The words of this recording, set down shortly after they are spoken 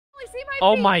see my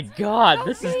Oh feet? my god, Oh,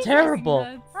 this is Jesus.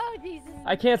 terrible. Oh, Jesus.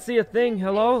 I can't see a thing.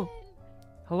 Hello?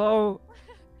 Hello?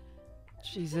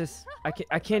 Jesus.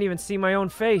 I can't even see my own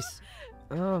face.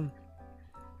 What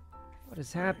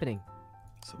is happening?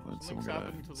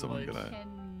 Someone gonna.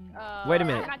 Wait a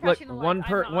minute. Look,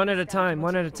 one at a time,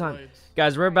 one at a time.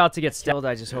 Guys, we're about to get stilled.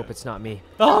 I just hope it's not me.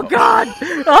 Oh god!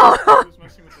 Oh!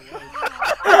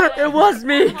 It was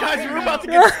me! Guys, we're about to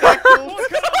get speckled.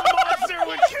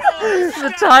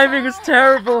 The timing is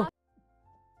terrible.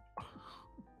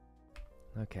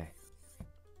 Okay.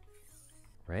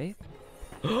 Ray?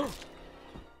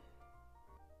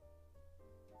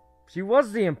 She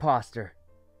was the imposter.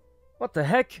 What the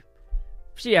heck?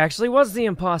 She actually was the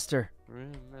imposter.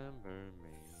 Remember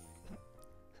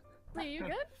me. Are you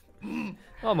good?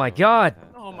 Oh my god.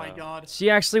 Oh my god. She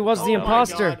actually was the Oh my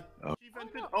imposter. God. She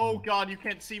vented. Oh god, you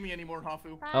can't see me anymore,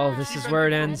 Hafu. Oh, this is where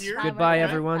it ends. Goodbye,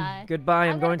 everyone. Goodbye.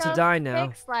 I'm going to die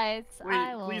now. Wait,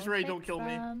 please, Ray, don't kill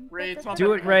me. Ray, it's not Do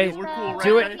that it, big a Ray. deal. We're cool,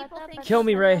 Do right, it. Ray? Kill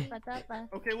me, Ray.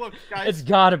 Okay, look, guys. It's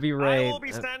gotta be I Ray. will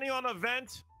be standing on a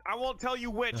vent. I won't tell you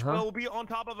which, but it will be on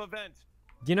top of a vent.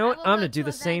 You know what? I will I'm go gonna do to the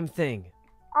a same vent. thing.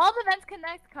 All the vents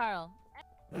connect, Carl.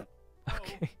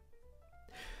 Okay.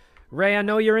 Ray, I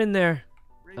know you're in there.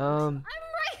 I'm right.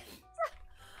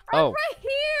 Oh. I'm right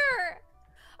here.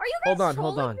 Are you guys Hold on,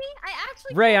 trolling me? I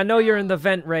actually. Ray, I can't know you're in tell. the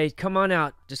vent, Ray. Come on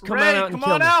out. Just come Ray, on out and come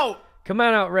kill on me. out. Come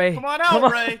on out, Ray. Come on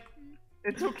out, Ray.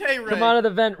 It's okay, Ray. Come out of the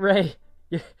vent, Ray.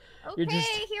 You're Okay, just...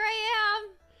 here I am.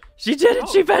 She did it.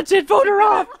 She vented. Vote her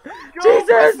off. Go, Jesus.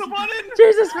 press the button.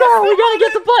 Jesus, go. We gotta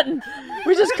get the button.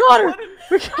 We just caught her.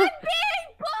 We got... I'm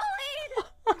being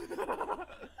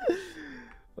bullied.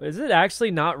 Is it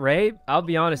actually not Ray? I'll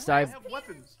be honest. I have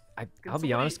weapons. I'll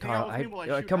be honest, hang out Carl. with me while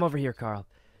I shoot Come at over here, Carl.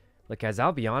 Look, guys,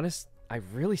 I'll be honest. I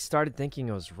really started thinking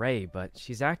it was Ray, but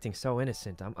she's acting so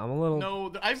innocent. I'm a little...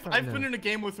 No, I've been in a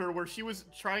game with her where she was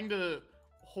trying to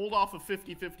hold off a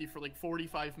 50-50 for like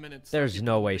 45 minutes. so There's people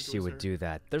no would way think it she was would her. do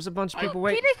that. There's a bunch of people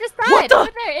waiting. Peter just What died the?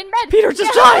 over there in bed. Peter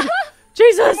just Yeah. died!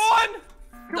 Jesus! Come on!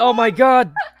 Come Oh my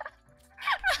god!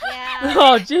 Yeah.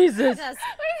 Oh, Jesus!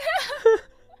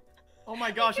 Oh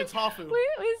my gosh, it's Hafu.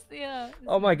 Yeah.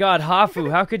 Oh my god,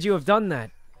 Hafu, how could you have done that?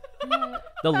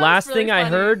 The was last really thing I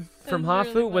funny. heard That from was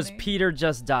Hafu really was funny. Peter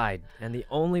just died. And the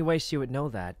only way she would know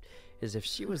that is if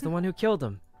she was the one who killed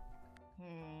him.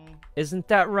 Isn't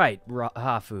that right,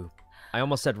 Hafu? I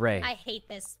almost said Ray. I hate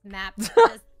this map.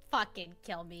 Just fucking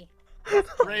kill me.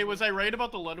 Ray, was I right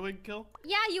about the Ludwig kill?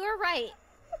 Yeah, you were right.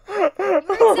 Oh That's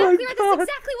my god!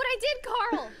 exactly what I did,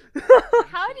 Carl.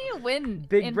 How do you win?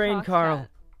 Big in brain Fox Carl. Chat?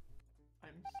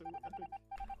 I'm so epic.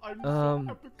 I'm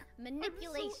so epic.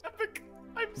 Manipulation. I'm so epic.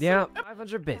 I'm so Yeah, epic.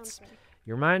 500 bits.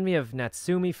 You remind me of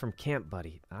Natsumi from Camp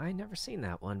Buddy. I never seen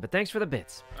that one, but thanks for the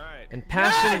bits. Alright. And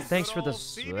Passion, Yes! thanks for the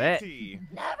sweat.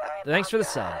 Thanks for the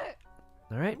sub.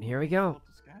 Alright, here we go.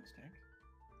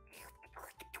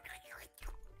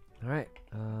 Alright,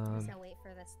 So wait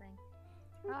for this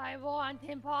thing. I want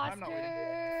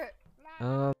imposter.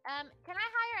 um, Can I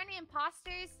hire any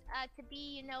imposters to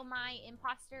be, you know, my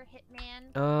imposter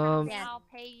hitman? Yeah. I'll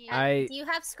pay you. Do you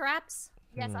have scraps?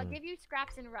 Yes, I'll give you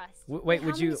scraps and rust. wait, How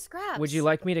would many you scraps?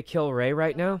 like me to kill Ray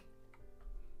right now?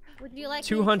 Would you like me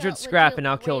to 200 would scrap you- and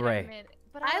I'll kill Wait a Ray. minute,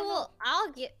 but I don't know. will.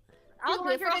 I'll do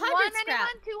it for 201, 100 scrap.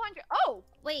 anyone? 200. Oh,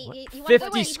 Wait, What? you want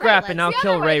 50 scrap and I'll The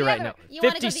kill other way, Ray the right other now. way. You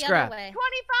wanna 50 go the scrap. other way.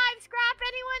 25 scrap,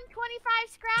 anyone? 25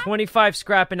 scrap? 25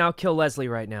 scrap and I'll kill Leslie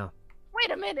right now. Wait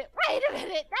a minute. That's not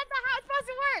how it's supposed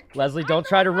to work. Leslie, don't I'm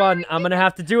try to not run. hiring I'm you. gonna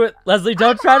have to do it. Leslie,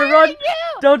 don't I'm try to run. hiring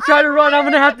you. Don't try I'm to run. I'm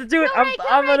gonna have to hiring do it. Kill Ray,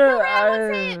 I'm kill gonna. Ray, kill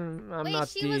Ray, I'm Wait, not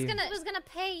she the. was gonna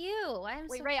pay you. I'm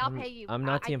Wait, so Ray, I'll pay you. I'm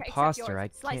not the I accept imposter. yours. I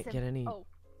Slice can't him. get any. Oh.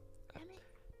 Damn it.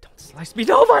 Don't slice me.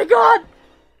 Oh my god!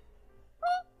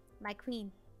 my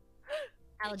queen.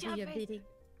 I'll do job, your Ray. bidding.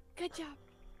 Good job.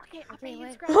 Okay, I'll pay you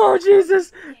wait. scraps. Oh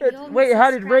Jesus! You owe me Wait, some how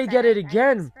did Ray scraps. get it I need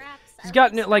again? scraps. She's I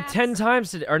gotten want it like 10 scraps.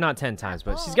 times today, or not 10 times,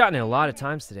 but she's gotten it a lot of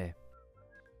times today.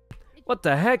 What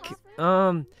the heck?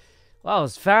 Wow, it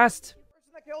was fast.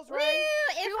 Woo, if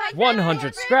I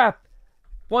 100 scrap.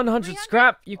 100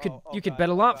 scrap. You could bet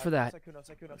a lot for that.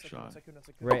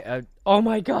 Ray, oh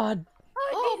my god.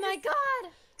 Oh my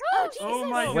god. Oh Jesus. Oh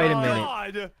my god. Wait a minute.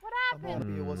 God. What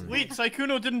happened? Wait,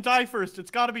 Sykkuno didn't die first.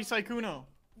 It's gotta be Sykkuno.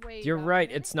 Wait, You're right.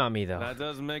 It's not me though. That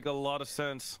does make a lot of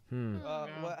sense.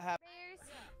 What happened?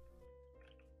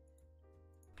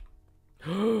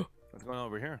 What's going on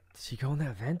over here? Did she go in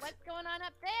that vent? What's going on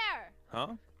up there? Huh?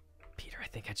 Peter, I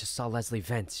think I just saw Leslie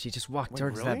vent. She just walked Wait,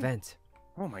 towards really? that vent.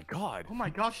 Oh my god. Oh my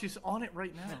gosh, she's on it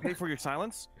right now. Pay for your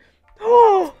silence?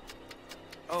 Oh!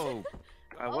 Oh,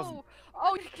 I wasn't.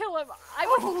 Oh, you kill him.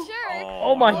 I wasn't sure.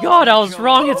 Oh my god, I was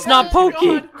wrong. It's not Oh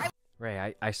Pokey. God.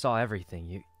 Ray, I saw everything.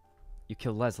 You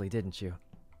killed Leslie, didn't you?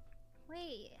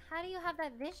 Wait, how do you have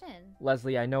that vision?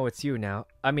 Leslie, I know it's you now.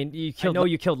 I mean, I know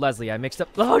you killed Leslie. I mixed up.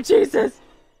 Oh, Jesus!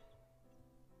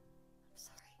 I'm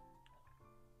sorry.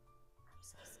 I'm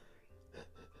so sorry.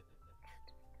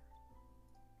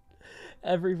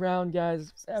 Every round,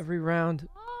 guys. Every round.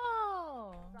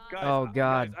 Oh. Guys, Oh,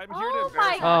 God. Guys, I'm here to Oh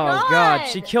my Oh, God.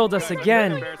 She killed us Guys, I'm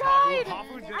again. here to embarrass God. Hafu.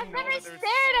 Hafu didn't I've know never that there's-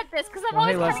 stared at this because I'm Oh,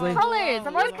 hey, always cutting Leslie. colors.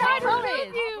 I'm always cutting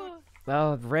colors.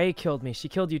 Well, Ray killed me. She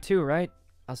killed you too, right?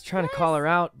 I was trying to call her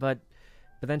out, but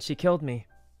then she killed me.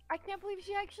 I can't believe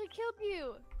she actually killed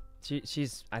you.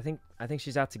 She's I think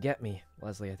she's out to get me,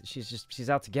 Leslie. She's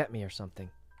out to get me or something.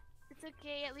 It's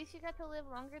okay. At least you got to live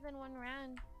longer than one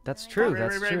round. That's Right? true. Ray,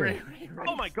 That's Ray, true. Ray, Ray, Ray.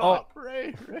 Oh my god.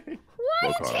 Ray. Why are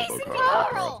you chasing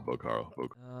Carl? Bo Carl.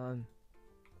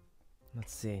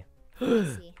 Let's see.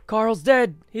 Let's see. Carl's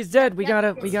dead. He's dead. We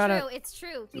gotta. It's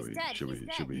true. He's dead. Should He's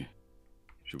dead. we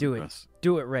Do it. press?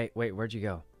 Do it, Ray. Wait, where'd you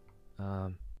go?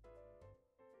 No,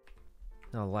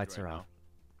 the lights are off.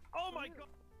 Oh my god.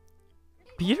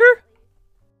 Peter?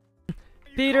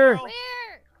 Peter. Carl?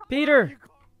 Where? Peter.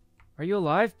 Are you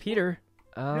alive, Peter?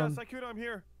 Yes, Sykkuno, I'm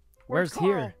here. Where's Carl?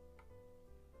 here?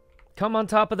 Come on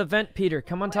top of the vent, Peter.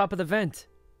 Come on top of the vent.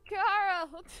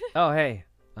 Carl. Oh, hey.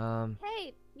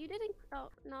 Hey, you didn't. Oh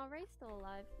no, Ray's still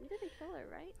alive. You didn't kill her,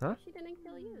 right? Huh? She didn't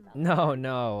kill you. Though.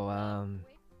 No.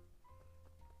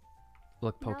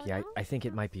 Look, No, Pokey, no? I think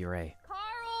it might be Ray. Carl.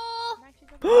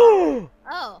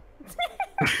 Oh.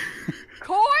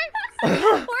 Corn?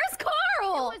 Where's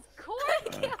Carl? It was corn. I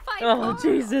can't find Oh, Carl.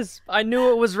 Jesus. I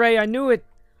knew it was Ray. I knew it.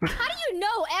 How do you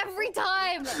know every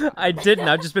time? I didn't.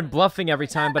 I've just been bluffing every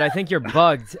time, but I think you're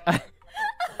bugged. I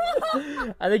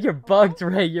think you're bugged,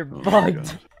 Ray. You're Oh my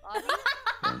bugged. God,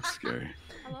 That's scary.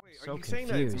 Wait, So are you saying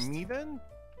that it's confused. me then?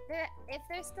 If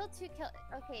there's still two kill,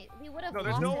 okay, we would have. No,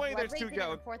 there's lost no if way there's Ludwig two didn't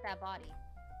kill- report that body.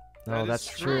 Oh, That is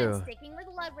that's true. true. I'm sticking with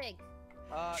Ludwig.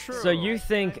 True. So you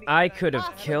think I could have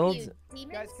Off with killed you,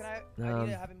 demons? Guys, can I Um,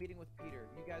 need to have a meeting with Peter.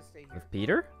 You guys stay here. with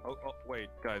Peter? Oh, wait,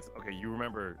 guys. Okay, you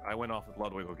remember I went off with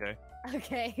Ludwig, okay?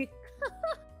 Okay.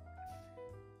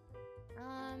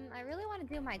 I really want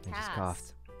to do my I just task.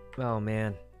 coughed. Oh,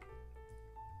 man.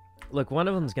 Look, one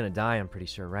of them's gonna die, I'm pretty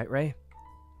sure, right, Ray?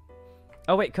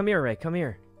 Oh, wait, come here, Ray, come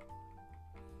here.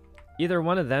 Either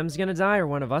one of them's gonna die or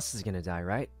one of us is gonna die,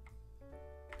 right?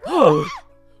 Oh!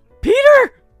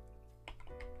 Peter!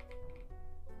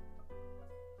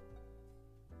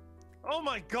 Oh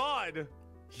my god!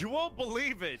 You won't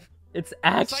believe it! It's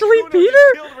actually Sykkuno Peter?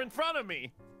 just killed her in front of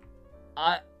me!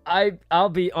 I'll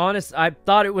be honest, I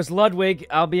thought it was Ludwig.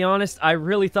 I'll be honest, I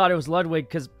really thought it was Ludwig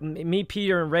because me,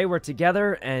 Peter, and Ray were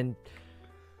together, and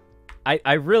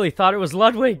I really thought it was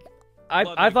Ludwig. I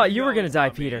Ludwig, thought you know were gonna it's die,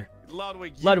 not me. Peter.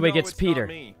 Ludwig, Ludwig, know it's it's Peter.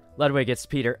 Not me. Ludwig, it's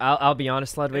Peter. I'll be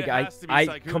honest, Ludwig. It has to be I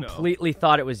Sykkuno. completely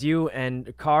thought it was you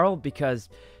and Carl because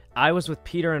I was with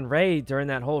Peter and Ray during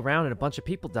that whole round, and a bunch of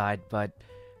people died. But,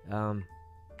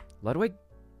 Ludwig,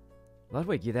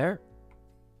 you there?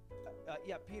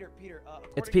 Yeah, Peter.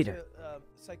 It's According Peter.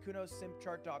 To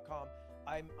SykkunoSimpChart.com,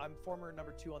 I'm former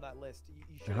number 2 on that list.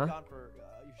 You should Uh-huh. have gone for him,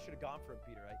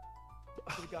 Peter, right?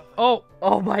 You should've gone for him.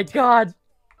 Oh my God.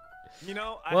 You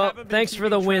know, I Well, haven't been thanks for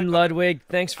the keeping win, track of- Ludwig.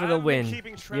 Thanks for I the haven't been win.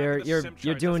 keeping track You're of the you're sim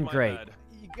you're charts, doing that's my great. bad.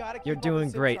 You gotta keep You're up the doing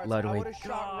sim great, charts. Ludwig. I would have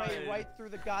shot Ray God. right through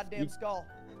the goddamn skull.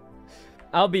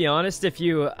 I'll be honest, if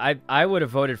you I would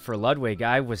have voted for Ludwig.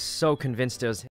 I was so convinced it was